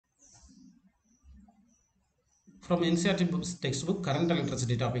From Ncert textbook current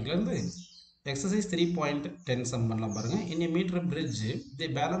electricity topic exercise 3.10 sum பண்ணலாம் பாருங்க. In a meter bridge, the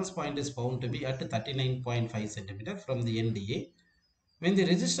balance point is found to be at 39.5 cm from the NDA. When the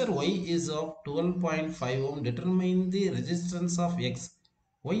resistor Y is of 12.5 ohm, determine the resistance of X.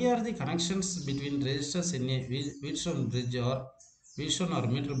 Why are the connections between resistors in a Wheatstone bridge or Wheatstone or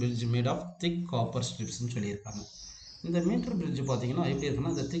meter bridge made of thick copper strips ன்னு சொல்லியிருக்காங்க. இந்த metre bridge பார்த்தீங்கன்னா எப்படி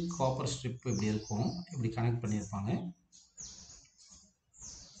இருக்குன்னா இந்த திக் copper strip இப்படி இருக்கும், இப்படி கனெக்ட் பண்ணியிருப்பாங்க.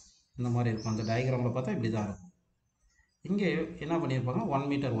 இந்த மாதிரி இருக்கும். அந்த டயக்ராமில் பார்த்தா இப்படி தான் இருக்கும். இங்கே என்ன பண்ணியிருப்பாங்க, 1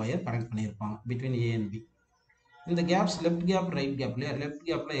 மீட்டர் ஒயர் கனெக்ட் பண்ணியிருப்பாங்க பிட்வீன் ஏ அண்ட் பி. இந்த caps left gap right gap இல்லையா, லெஃப்ட்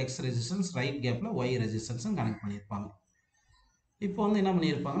கேப்பில் எக்ஸ் ரெசிஸ்டன்ஸ், ரைட் கேப்பில் ஒய் ரெசிஸ்டன்ஸும் கனெக்ட் பண்ணியிருப்பாங்க. இப்போ வந்து என்ன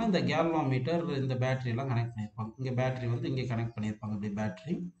பண்ணியிருப்பாங்கன்னா இந்த கேல்வாமீட்டர் இந்த பேட்டரியெல்லாம் கனெக்ட் பண்ணியிருப்பாங்க. இங்கே பேட்டரி வந்து இங்கே கனெக்ட் பண்ணியிருப்பாங்க, இப்படி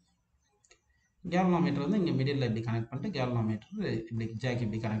பேட்டரி. கேல்வாமீட்டர் வந்து இங்கே மிடில் இப்படி கனெக்ட் பண்ணிட்டு கேல்வாமீட்டர் இப்படி ஜாக்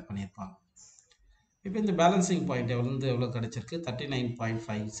இப்படி கனெக்ட் பண்ணியிருப்பாங்க. இப்போ இந்த பேலன்சிங் பாயிண்ட் எவ்வளோ கிடச்சிருக்கு,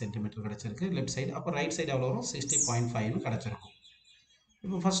 39.5 சென்டிமீட்டர் கிடச்சிருக்கு லெஃப்ட் சைடு. அப்போ ரைட் சைடு எவ்வளோ வரும், 60.5ன்னு கிடச்சிருக்கும்.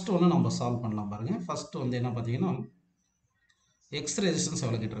 இப்போ ஃபஸ்ட்டு ஒன்று நம்ம சால்வ் பண்ணலாம் பாருங்கள். ஃபஸ்ட்டு வந்து என்ன பார்த்தீங்கன்னா எக்ஸ் ரெசிஸ்டன்ஸ்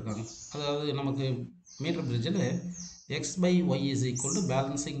எவ்வளோ கேட்டிருக்காங்க. அதாவது நமக்கு மீட்டர் பிரிட்ஜில் X by Y is equal to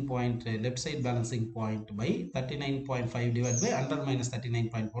balancing point left side balancing point by 39.5 divide by 100 minus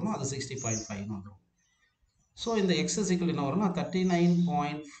 39 போடணும், அது 60.5ன்னு வந்துடும். ஸோ இந்த எக்ஸ் இஸ் ஈக்குவல் என்ன வரும்னா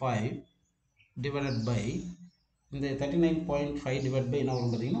 39.5 divided by இந்த 39.5 divided by என்ன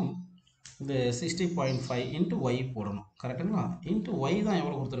வரும் பார்த்தீங்கன்னா இந்த 60.5 into y போடணும், கரெக்டுங்களா? into y தான்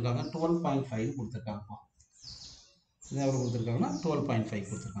எவ்வளோ கொடுத்துருக்காங்க, 12.5 கொடுத்துருக்காங்கப்பா. இது எவ்வளோ கொடுத்துருக்காங்கன்னா 12.5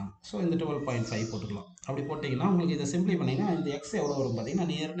 கொடுத்துருக்காங்க. ஸோ இந்த 12.5 போட்டுக்கலாம். அப்படி போட்டிங்கன்னா உங்களுக்கு இதை சிம்பிளை பண்ணிங்கன்னா இந்த எக்ஸ் எவ்வளோ வரும் பார்த்தீங்கன்னா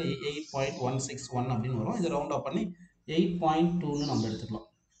நியர்லி 8.161 அப்படின்னு வரும். இதை ரவுண்ட் அப் பண்ணி 8.2ன்னு நம்ம எடுத்துக்கலாம்.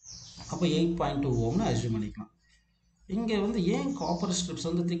 அப்போ 8.2 ஓம்னு அஸ்யூம் பண்ணிக்கலாம். இங்கே வந்து ஏன் காப்பர் ஸ்ட்ரிப்ஸ்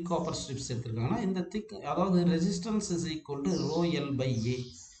வந்து திக் காப்பர் ஸ்ட்ரிப்ஸ் எடுத்துருக்காங்கன்னா இந்த திக், அதாவது resistance is equal to rho L by A.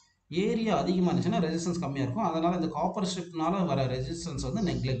 Area அதிகமாக இருந்துச்சுன்னா ரெசிஸ்டன்ஸ் கம்மியாக இருக்கும். அதனால் இந்த காப்பர் ஸ்ட்ரிப்னால வர ரெசிஸ்டன்ஸ் வந்து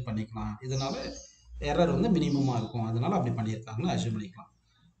நெக்லெக்ட் பண்ணிக்கலாம். இதனால எரர் வந்து மினிமமாக இருக்கும். அதனால் அப்படி பண்ணியிருக்காங்கன்னு அஸ்யூம் பண்ணிக்கலாம்.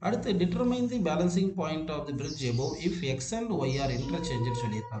 அடுத்து determine the balancing point of the bridge above if X and Y R இன்டர்சேஞ்சுன்னு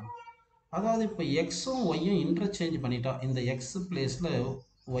சொல்லியிருக்காங்க. அதாவது இப்போ எக்ஸும் ஒய்யும் இன்டர்சேஞ்ச் பண்ணிட்டா இந்த எக்ஸ் பிளேஸில்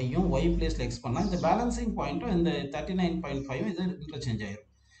ஒய்யும் ஒய் பிளேஸில் எக்ஸ் பண்ணால் இந்த பேலன்சிங் பாயிண்ட்டும் இந்த 39.5 இது இன்டர்சேஞ்ச் ஆயிரும்.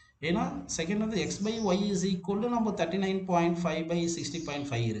 ஏன்னா செகண்ட் வந்து X by Y is equal to நம்ம 39.5 பை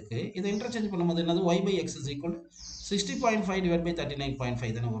 60.5 இருக்குது. இதை இன்டர்சேஞ்ச் பண்ணும்போது என்னது Y by X is equal 60.5 divide by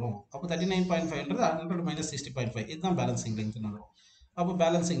 39.5 தானே வரும். அப்போ 39.5ன்றது 100 மைனஸ் 60.5, இதுதான் பேலன்சிங் லென்த்னு வரும். அப்போ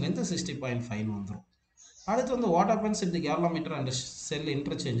பேலன்சிங் லென்த் 60.5ன்னு வந்துடும். அடுத்து வந்து what happens in the கேல்வாமீட்டர் and sell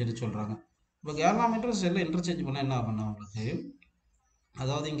இன்டர்சேஞ்சுன்னு சொல்கிறாங்க. இப்போ கேல்வாமீட்டர் செல்லை இன்டர்சேஞ்ச் பண்ணால் என்ன ஆகும்னா உங்களுக்கு,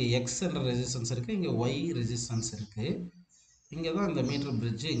 அதாவது இங்கே எக்ஸ் என்ற ரெசிஸ்டன்ஸ் இருக்குது, இங்கே ஒய் ரெசிஸ்டன்ஸ் இருக்குது, இங்கே தான் இந்த மீட்டர்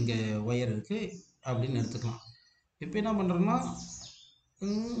பிரிட்ஜு, இங்கே ஒயர் இருக்குது அப்படின்னு எடுத்துக்கலாம். இப்போ என்ன பண்ணுறோன்னா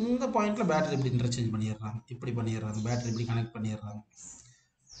இந்த பாயிண்டில் பேட்டரி இப்படி இன்டர்சேஞ்ச் பண்ணிடுறாங்க, இப்படி பண்ணிடுறாங்க, பேட்டரி இப்படி கனெக்ட் பண்ணிடுறாங்க.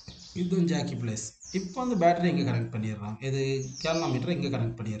 இதுவும் ஜாக்கி பிளேஸ். இப்போ வந்து பேட்டரி இங்கே கனெக்ட் பண்ணிடுறாங்க, இது கேல்வாமீட்டர் இங்கே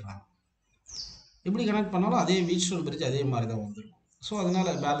கனெக்ட் பண்ணிடுறாங்க. இப்படி கனெக்ட் பண்ணாலும் அதே வீட்ஸ்டோன் பிரிட்ஜ் அதே மாதிரி தான் வந்துடும். ஸோ அதனால்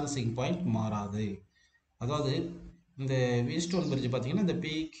பேலன்சிங் பாயிண்ட் மாறாது. அதாவது இந்த வீட்ஸ்டோன் பிரிட்ஜ் பார்த்தீங்கன்னா இந்த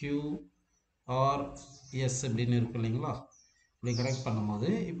PQRS அப்படின்னு இருக்கும் இல்லைங்களா, இப்படி கனெக்ட் பண்ணும்போது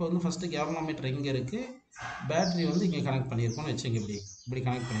இப்போ வந்து ஃபஸ்ட்டு கேல்வாமீட்டர் இங்கே இருக்குது, பேட்டரி வந்து இங்கே கனெக்ட் பண்ணியிருக்கோம்னு வச்சுங்க, இப்படி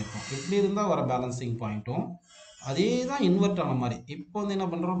கனெக்ட் பண்ணியிருக்கோம். இப்படி இருந்தால் வர பேலன்சிங் பாயிண்ட்டும் அதே தான் இன்வெர்ட் ஆன மாதிரி. இப்போ வந்து என்ன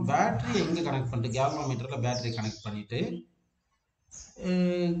பண்ணுறோம், பேட்டரியை இங்கே கனெக்ட் பண்ணிட்டு கேல்வாமீட்டரில் பேட்டரி கனெக்ட் பண்ணிவிட்டு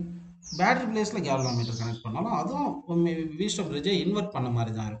பேட்டரி பிளேஸில் கேல்வாமீட்டர் கனெக்ட் பண்ணாலும் அதுவும் வீட்ஸ்டோன் பிரிட்ஜை இன்வெர்ட் பண்ண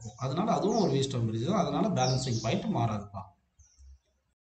மாதிரி தான் இருக்கும். அதனால அதுவும் ஒரு வீட்ஸ்டோன் பிரிட்ஜ் தான். அதனால பேலன்சிங் பாயிண்ட் மாறாதுப்பா.